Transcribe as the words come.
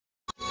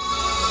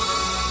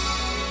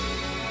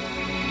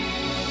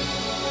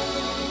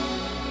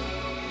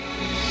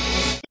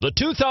The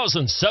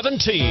 2017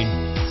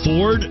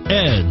 Ford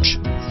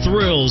Edge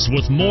thrills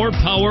with more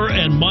power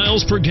and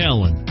miles per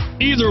gallon.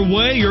 Either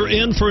way, you're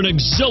in for an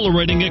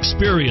exhilarating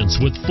experience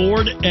with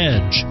Ford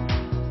Edge.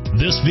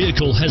 This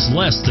vehicle has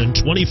less than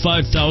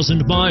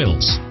 25,000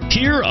 miles.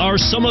 Here are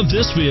some of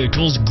this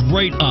vehicle's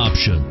great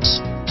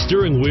options: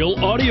 steering wheel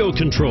audio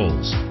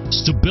controls,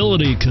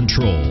 stability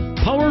control,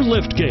 power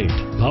liftgate,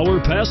 power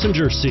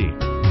passenger seat,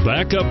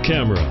 backup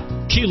camera,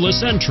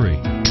 keyless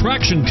entry,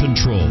 traction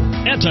control,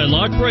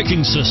 anti-lock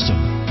braking system,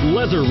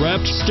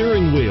 leather-wrapped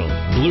steering wheel,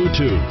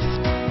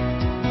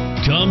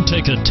 Bluetooth. Come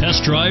take a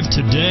test drive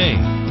today.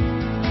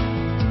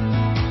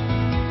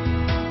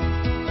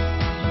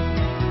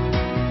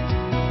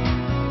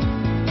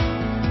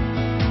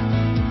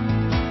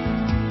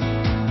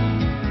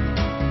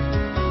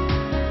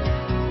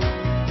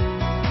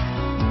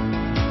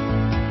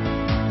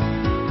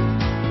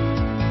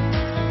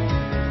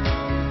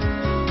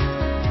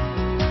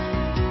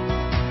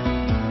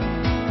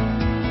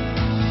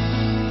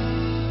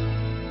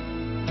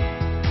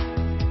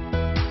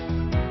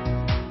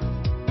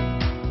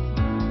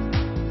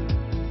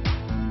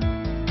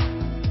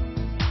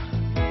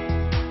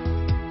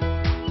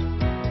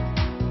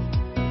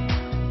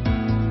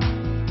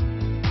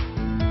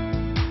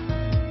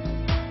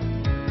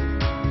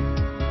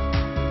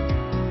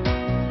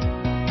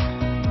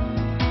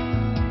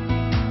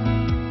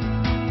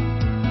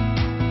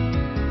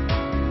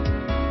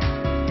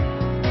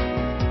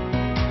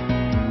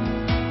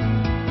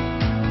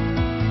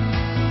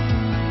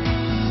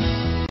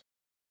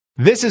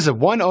 This is a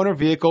one-owner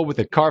vehicle with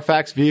a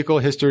Carfax Vehicle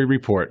History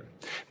Report.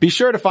 Be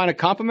sure to find a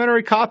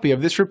complimentary copy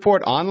of this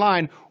report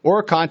online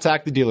or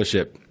contact the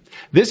dealership.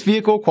 This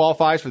vehicle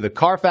qualifies for the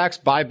Carfax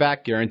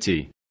Buyback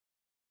Guarantee.